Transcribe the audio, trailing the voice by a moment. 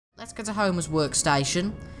let's go to Homer's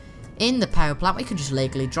workstation. In the power plant, we can just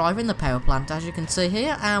legally drive in the power plant, as you can see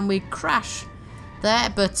here, and we crash there.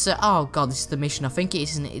 But oh god, this is the mission. I think it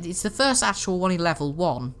is, isn't it? It's the first actual one in level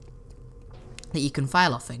 1 that you can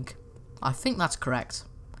fail. I think that's correct.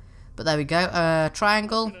 But there we go.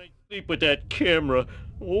 Triangle. I sleep with that camera.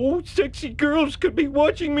 Oh, sexy girls could be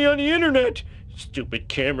watching me on the internet. Stupid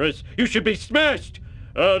cameras, you should be smashed.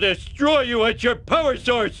 I'll destroy you at your power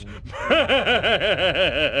source.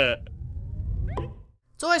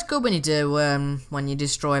 It's always good when you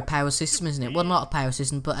destroy a power system, isn't it? Well, not a power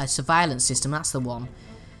system, but a surveillance system, that's the one.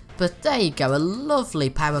 But there you go, a lovely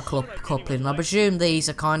power coupling. I presume these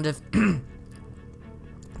are kind of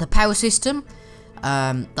the power system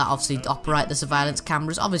that obviously operate the surveillance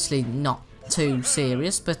cameras. Obviously not too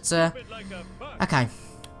serious, but okay.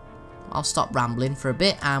 I'll stop rambling for a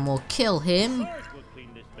bit and we'll kill him.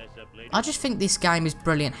 I just think this game is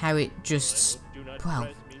brilliant how it just, well,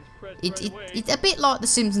 it's a bit like The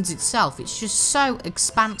Simpsons itself. It's just so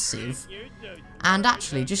expansive and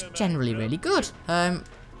actually just generally really good.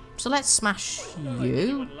 So let's smash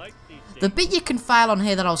you. The bit you can fail on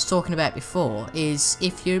here that I was talking about before is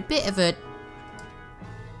if you're a bit of a...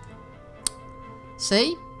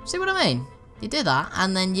 See what I mean? You do that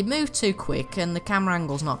and then you move too quick and the camera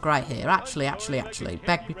angle's not great here. Actually,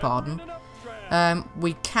 beg me pardon.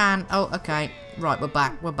 We can... Oh, okay. Right, we're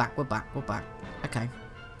back. Okay.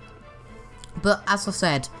 But as I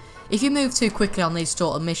said, if you move too quickly on these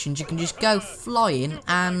sort of missions, you can just go flying,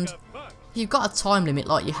 and if you've got a time limit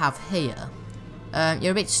like you have here,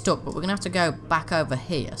 you're a bit stuck, but we're going to have to go back over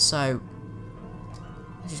here. So,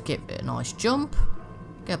 let's just give it a nice jump,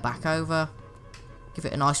 go back over, give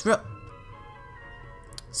it a nice run.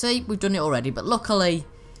 See, we've done it already, but luckily,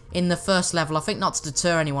 in the first level, I think not to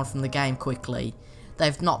deter anyone from the game quickly,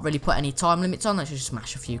 they've not really put any time limits on. Let's just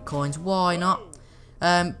smash a few coins, why not?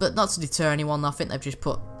 But not to deter anyone, I think they've just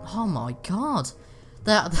put... Oh my god.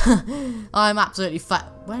 I'm absolutely fat.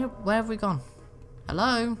 Where have we gone?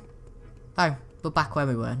 Hello? Oh, we're back where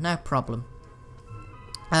we were. No problem.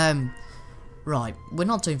 Right. We're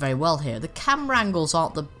not doing very well here. The camera angles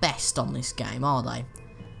aren't the best on this game, are they?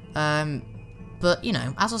 But, you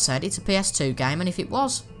know, as I said, it's a PS2 game, and if it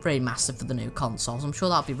was remastered for the new consoles, I'm sure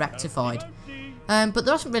that'll be rectified. But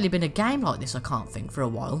there hasn't really been a game like this, I can't think, for a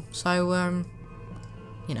while. So,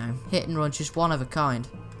 you know, hit and run, just one of a kind.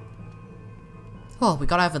 Oh, we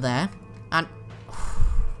got over there, and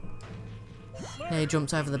nearly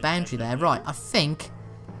jumped over the boundary there. Right, I think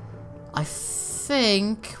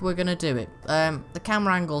we're gonna do it. The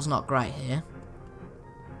camera angle's not great here,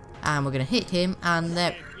 and we're gonna hit him, and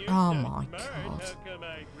there. Oh my god,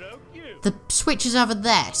 the switch is over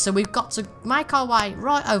there, so we've got to make our way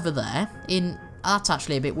right over there. That's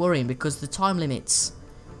actually a bit worrying because the time limits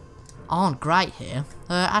aren't great here.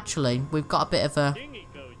 Actually, we've got a bit of a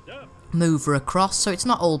mover across, so it's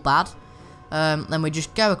not all bad. Then we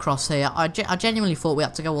just go across here. I genuinely thought we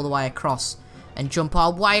had to go all the way across and jump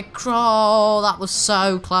our way across. That was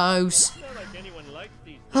so close.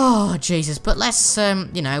 Oh, Jesus. But let's,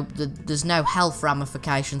 you know, there's no health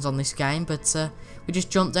ramifications on this game, but we just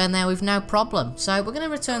jumped down there with no problem. So we're going to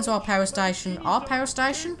return to our power station. Our power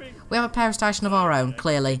station? We have a power station of our own,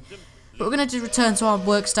 clearly. But we're going to return to our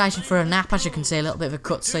workstation for a nap, as you can see, a little bit of a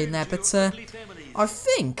cutscene there. But I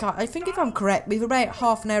think if I'm correct, we're about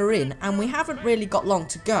half an hour in, and we haven't really got long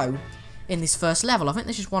to go in this first level. I think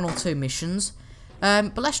there's just 1 or 2 missions.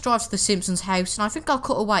 But let's drive to the Simpsons house, and I think I'll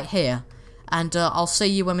cut away here, and I'll see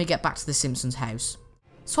you when we get back to the Simpsons house.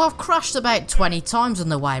 So I've crashed about 20 times on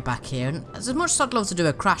the way back here, and as much as I'd love to do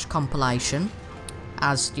a crash compilation,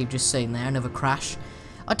 as you've just seen there, another crash,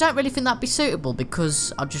 I don't really think that'd be suitable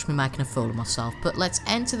because I'd just be making a fool of myself. But let's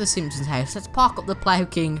enter the Simpsons house. Let's park up the Plough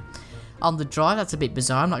King on the drive. That's a bit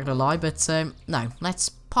bizarre, I'm not going to lie. But no, let's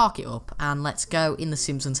park it up and let's go in the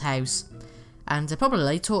Simpsons house. And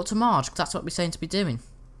probably talk to Marge, because that's what we seem to be doing.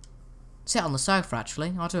 Sit on the sofa,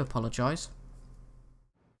 actually. I do apologise.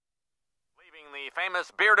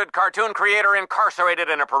 Famous bearded cartoon creator incarcerated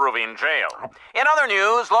in a Peruvian jail. In other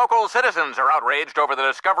news, local citizens are outraged over the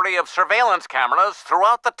discovery of surveillance cameras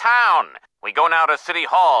throughout the town. We go now to City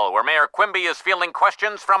Hall, where Mayor Quimby is fielding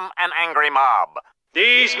questions from an angry mob.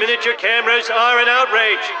 These miniature cameras are an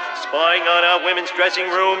outrage. Spying on our women's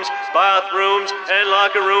dressing rooms, bathrooms, and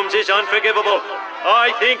locker rooms is unforgivable.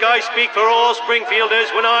 I think I speak for all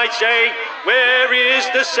Springfielders when I say, where is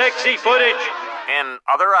the sexy footage? In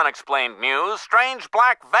other unexplained news, strange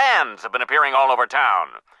black vans have been appearing all over town.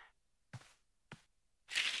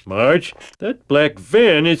 Marge, that black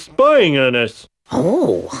van is spying on us.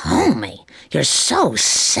 Oh, homie, you're so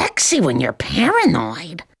sexy when you're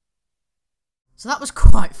paranoid. So that was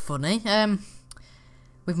quite funny.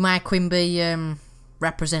 With Mayor Quimby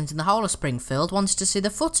representing the whole of Springfield, wanted to see the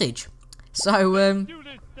footage. So,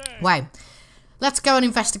 wow. Let's go and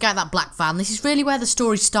investigate that black van. This is really where the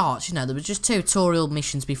story starts. You know, there were just tutorial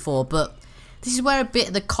missions before, but this is where a bit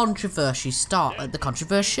of the controversy starts. The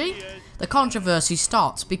controversy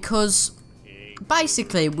starts because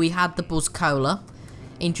basically we had the Buzz Cola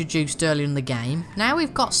introduced earlier in the game. Now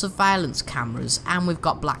we've got surveillance cameras and we've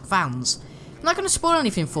got black vans. I'm not going to spoil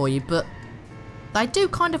anything for you, but they do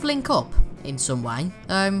kind of link up in some way.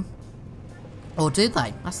 Or do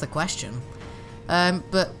they? That's the question.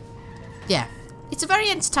 But yeah, it's a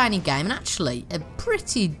very entertaining game and actually a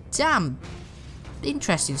pretty damn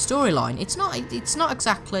interesting storyline. It's not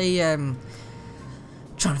exactly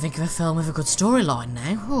trying to think of a film with a good storyline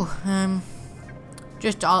now.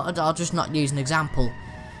 I'll just not use an example.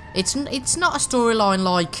 It's not a storyline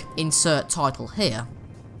like insert title here.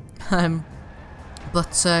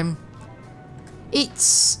 But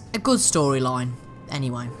it's a good storyline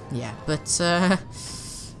anyway. Yeah, but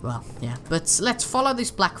well, yeah, but let's follow this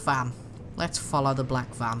black van. Let's follow the black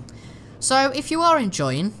van. So, if you are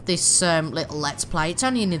enjoying this little Let's Play, it's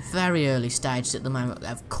only in a very early stages at the moment,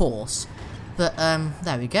 of course. But,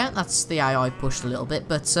 there we go. That's the AI pushed a little bit.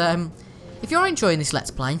 But, if you're enjoying this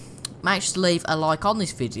Let's Play, make sure to leave a like on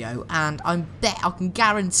this video. And I can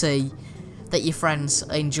guarantee that your friends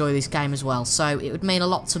enjoy this game as well. So, it would mean a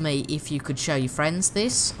lot to me if you could show your friends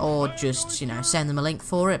this. Or just, you know, send them a link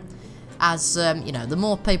for it. As, you know, the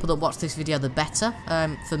more people that watch this video, the better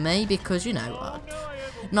for me, because, you know,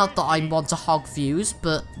 not that I want to hog views,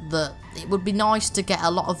 but that it would be nice to get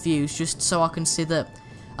a lot of views just so I can see that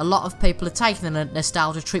a lot of people are taking the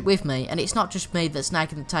nostalgia trip with me, and it's not just me that's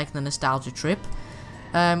taking the nostalgia trip.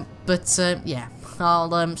 Yeah,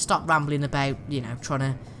 I'll stop rambling about, you know, trying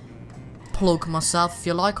to plug myself, if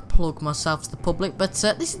you like, plug myself to the public, but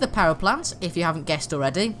this is the power plant, if you haven't guessed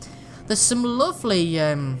already. There's some lovely,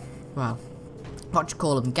 well, what do you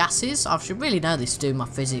call them, gases? I should really know this doing my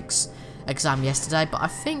physics exam yesterday, but I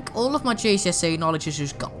think all of my GCSE knowledge is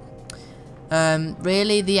just gone.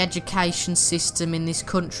 Really, the education system in this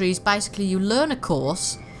country is basically you learn a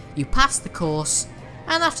course, you pass the course,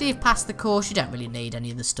 and after you've passed the course, you don't really need any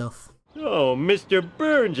of the stuff. Oh, Mr.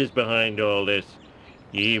 Burns is behind all this.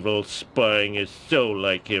 Evil spying is so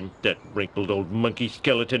like him, that wrinkled old monkey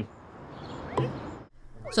skeleton.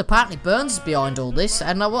 So apparently Burns is behind all this,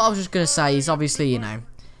 and what I was just going to say is obviously, you know,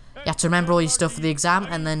 you have to remember all your stuff for the exam,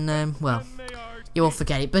 and then, well, you will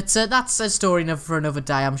forget it. But that's a story for another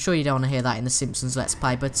day. I'm sure you don't want to hear that in the Simpsons Let's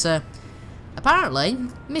Play. But apparently,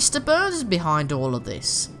 Mr. Burns is behind all of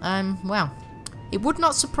this. Well, it would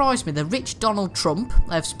not surprise me. The rich Donald Trump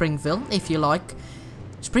of Springville, if you like.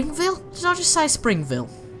 Springville? Did I just say Springville?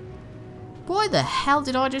 Why the hell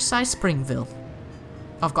did I just say Springville?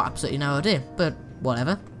 I've got absolutely no idea, but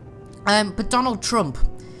whatever. But Donald Trump.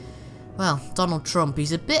 Well, Donald Trump,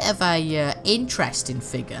 he's a bit of a interesting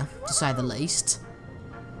figure, to say the least.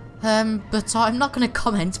 But I'm not going to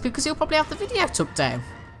comment because he'll probably have the video took down.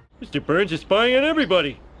 Mr. Burns is spying on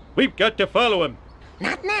everybody. We've got to follow him.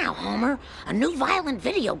 Not now, Homer. A new violent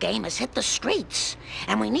video game has hit the streets,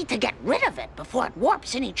 and we need to get rid of it before it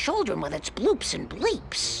warps any children with its bloops and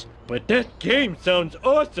bleeps. But that game sounds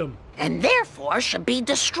awesome. And therefore should be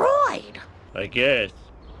destroyed. I guess.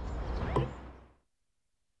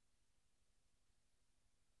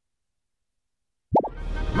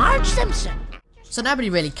 Marge Simpson. So nobody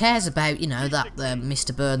really cares about, you know, that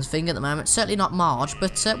Mr. Burns thing at the moment. Certainly not Marge,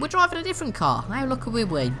 but we're driving a different car. How lucky are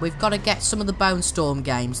we? We've got to get some of the Bone Storm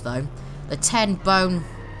games, though. The 10 Bone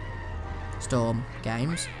Storm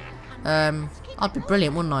games. I'd be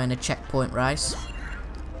brilliant, wouldn't I, in a checkpoint race?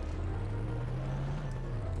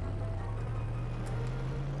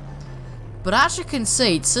 But as you can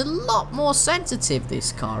see, it's a lot more sensitive,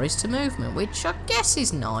 this car is, to movement, which I guess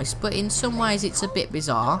is nice, but in some ways it's a bit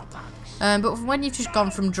bizarre. But when you've just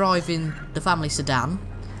gone from driving the family sedan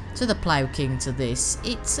to the Plough King to this,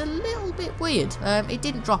 it's a little bit weird. It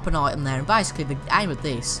didn't drop an item there, and basically the aim of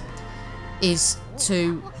this is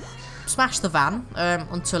to smash the van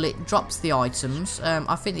until it drops the items.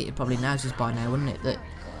 I think that it probably knows this by now, wouldn't it, that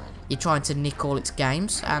you're trying to nick all its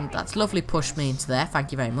games, and that's lovely pushed me into there,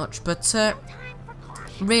 thank you very much. But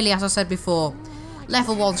really, as I said before,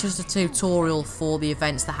 level 1's just a tutorial for the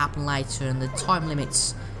events that happen later, and the time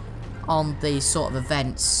limits on these sort of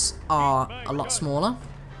events are a lot smaller.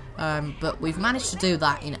 But we've managed to do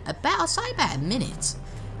that in about, I'd say about a minute.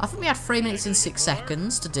 I think we had 3 minutes and 6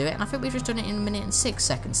 seconds to do it, and I think we've just done it in 1 minute and 6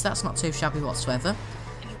 seconds. That's not too shabby whatsoever.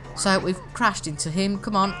 So we've crashed into him.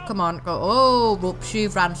 Come on, come on. Go. Oh, whoops,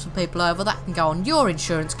 you've ran some people over. That can go on your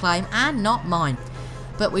insurance claim and not mine.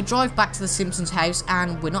 But we drive back to the Simpsons house,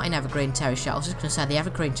 and we're not in Evergreen Terrace yet. I was just going to say the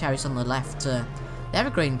Evergreen Terrace on the left. The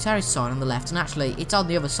Evergreen Terrace sign on the left, and actually it's on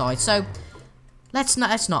the other side. So let's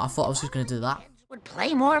not. I thought I was just going to do that. Would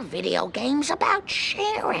play more video games about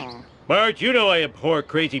sharing. Marge, you know I abhor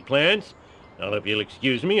crazy plans. Now, if you'll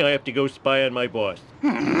excuse me, I have to go spy on my boss.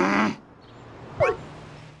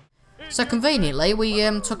 So conveniently, we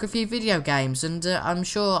took a few video games, and I'm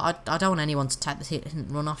sure I don't want anyone to take the hit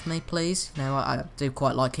and run off me, please. You know, I do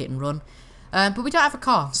quite like hit and run. But we don't have a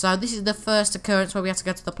car, so this is the first occurrence where we have to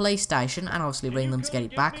go to the police station and obviously ring them to get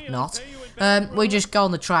it back. Not. We just go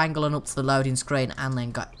on the triangle and up to the loading screen and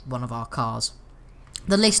then get one of our cars.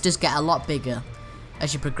 The list does get a lot bigger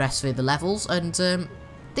as you progress through the levels, and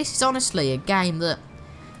this is honestly a game that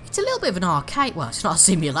it's a little bit of an arcade. Well, it's not a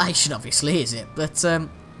simulation, obviously, is it? But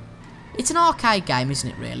it's an arcade game, isn't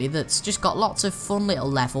it, really, that's just got lots of fun little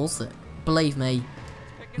levels that, believe me,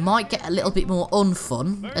 might get a little bit more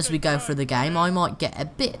unfun as we go through the game. I might get a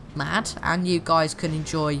bit mad, and you guys can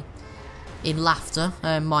enjoy in laughter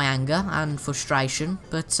my anger and frustration,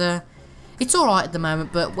 but it's alright at the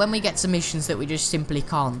moment. But when we get to missions that we just simply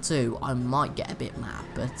can't do, I might get a bit mad,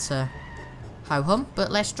 but ho-hum.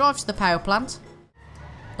 But let's drive to the power plant.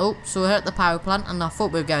 Oh, so we're at the power plant, and I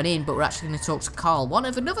thought we were going in, but we're actually going to talk to Carl, one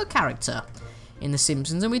of another character in The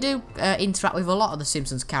Simpsons, and we do interact with a lot of The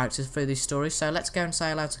Simpsons characters through this story, so let's go and say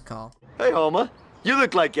hello to Carl. Hey, Homer. You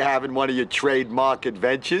look like you're having one of your trademark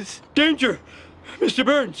adventures. Danger! Mr.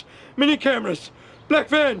 Burns! Mini cameras! Black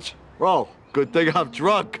vans! Oh, good thing I'm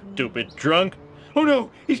drunk. Stupid drunk! Oh no!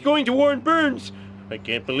 He's going to warn Burns! I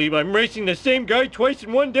can't believe I'm racing the same guy twice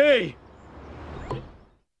in one day!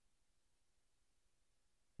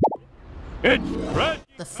 It's Red!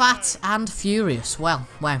 The Fat and Furious. Well,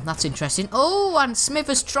 that's interesting. Oh, and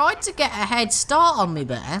Smithers tried to get a head start on me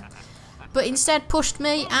there, but instead pushed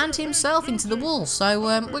me and himself into the wall. So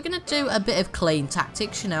we're going to do a bit of clean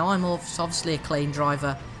tactics. You know, I'm obviously a clean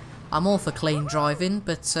driver. I'm all for clean driving,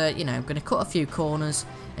 but, you know, I'm going to cut a few corners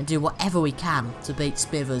and do whatever we can to beat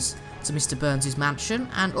Smithers to Mr. Burns' mansion.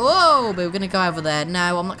 And, oh, but we're going to go over there.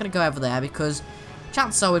 No, I'm not going to go over there because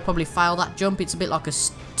chances are we'd probably fail that jump. It's a bit like a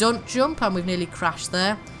stunt jump, and we've nearly crashed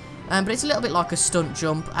there. But it's a little bit like a stunt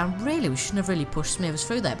jump, and really we shouldn't have really pushed Smithers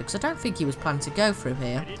through there because I don't think he was planning to go through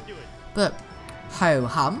here. But,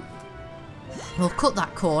 ho-hum. We'll cut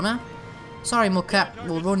that corner. Sorry, Mucker,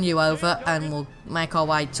 we'll run you over and we'll make our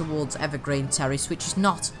way towards Evergreen Terrace, which is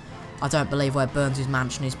not, I don't believe, where Burns'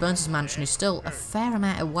 mansion is. Burns' mansion is still a fair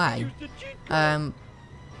amount away.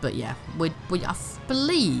 But yeah, I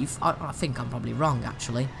believe, I think I'm probably wrong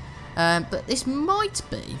actually, but this might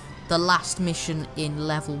be the last mission in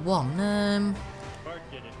level 1. I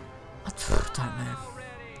don't know.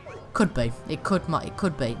 Could be. It could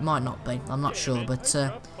be. Might not be. I'm not sure. But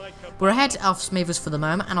we're ahead of Smithers for the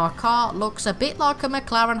moment, and our car looks a bit like a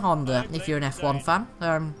McLaren Honda, if you're an F1 fan.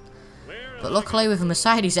 But luckily, with a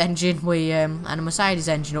Mercedes engine, and a Mercedes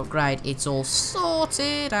engine upgrade, it's all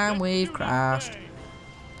sorted, and we've crashed.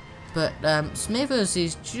 But Smithers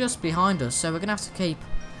is just behind us, so we're gonna have to keep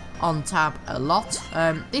on tab a lot.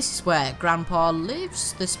 This is where Grandpa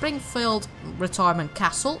lives, the Springfield Retirement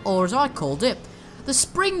Castle, or as I called it, the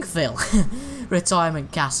Springfield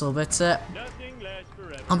Retirement Castle. But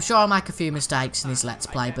I'm sure I'll make a few mistakes in this Let's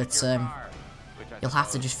Play, but you'll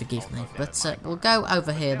have to just forgive me. But we'll go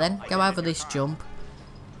over here then, go over this jump,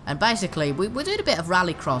 and basically we're doing a bit of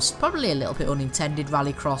rallycross, probably a little bit unintended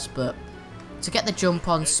rallycross, but to get the jump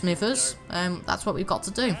on Smithers, that's what we've got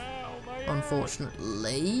to do,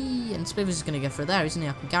 unfortunately. And Smithers is going to go through there, isn't he?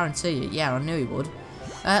 I can guarantee you. Yeah, I knew he would.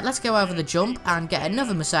 Let's go over the jump and get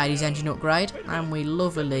another Mercedes engine upgrade, and we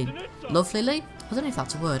lovelyly, I don't know if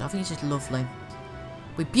that's a word, I think it's just lovely.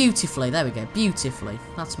 We beautifully, there we go, beautifully,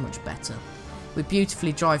 that's much better. We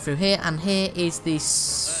beautifully drive through here, and here is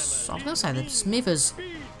this, I was going to say the Smithers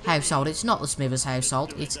household. It's not the Smithers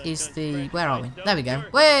household, it is the, where are we? There we go.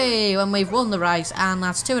 Way, and we've won the race, and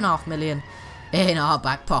that's 2.5 million in our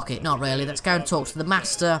back pocket. Not really. Let's go and talk to the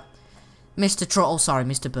master, Mr. Trottle, sorry,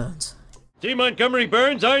 Mr. Burns. See, Montgomery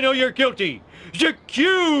Burns, I know you're guilty.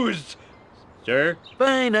 J'accuse! Sir?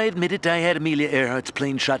 Fine, I admit it. I had Amelia Earhart's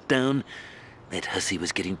plane shot down. That hussy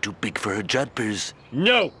was getting too big for her jodhpurs.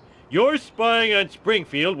 No! You're spying on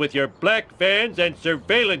Springfield with your black vans and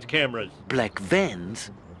surveillance cameras. Black vans?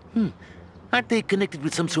 Aren't they connected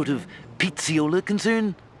with some sort of pizziola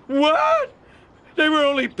concern? What? They were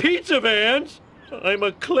only pizza vans? I'm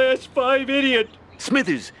a Class 5 idiot.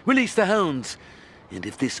 Smithers, release the hounds. And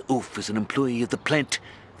if this oaf is an employee of the plant,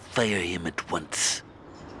 fire him at once.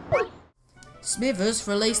 Smithers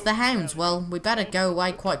released the hounds. Well, we better go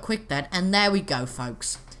away quite quick then. And there we go,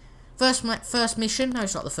 folks. First mission. No,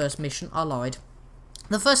 it's not the first mission. I lied.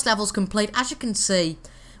 The first level's complete. As you can see,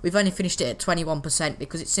 we've only finished it at 21%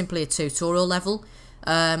 because it's simply a tutorial level.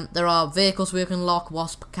 There are vehicles we can lock,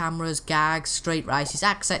 wasp cameras, gags, street races,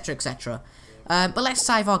 etc, etc. But let's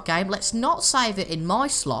save our game. Let's not save it in my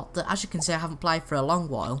slot, that as you can see I haven't played for a long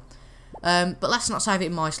while. But let's not save it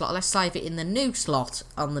in my slot, let's save it in the new slot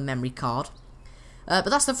on the memory card. But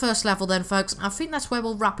that's the first level then, folks. I think that's where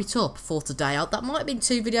we'll wrap it up for today. That might have been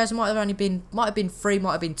 2 videos, might have been 3,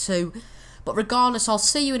 might have been 2. But regardless, I'll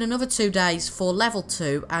see you in another 2 days for level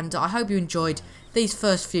 2, and I hope you enjoyed these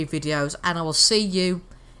first few videos, and I will see you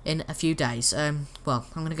in a few days. Well,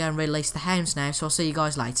 I'm going to go and release the hounds now, so I'll see you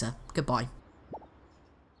guys later. Goodbye.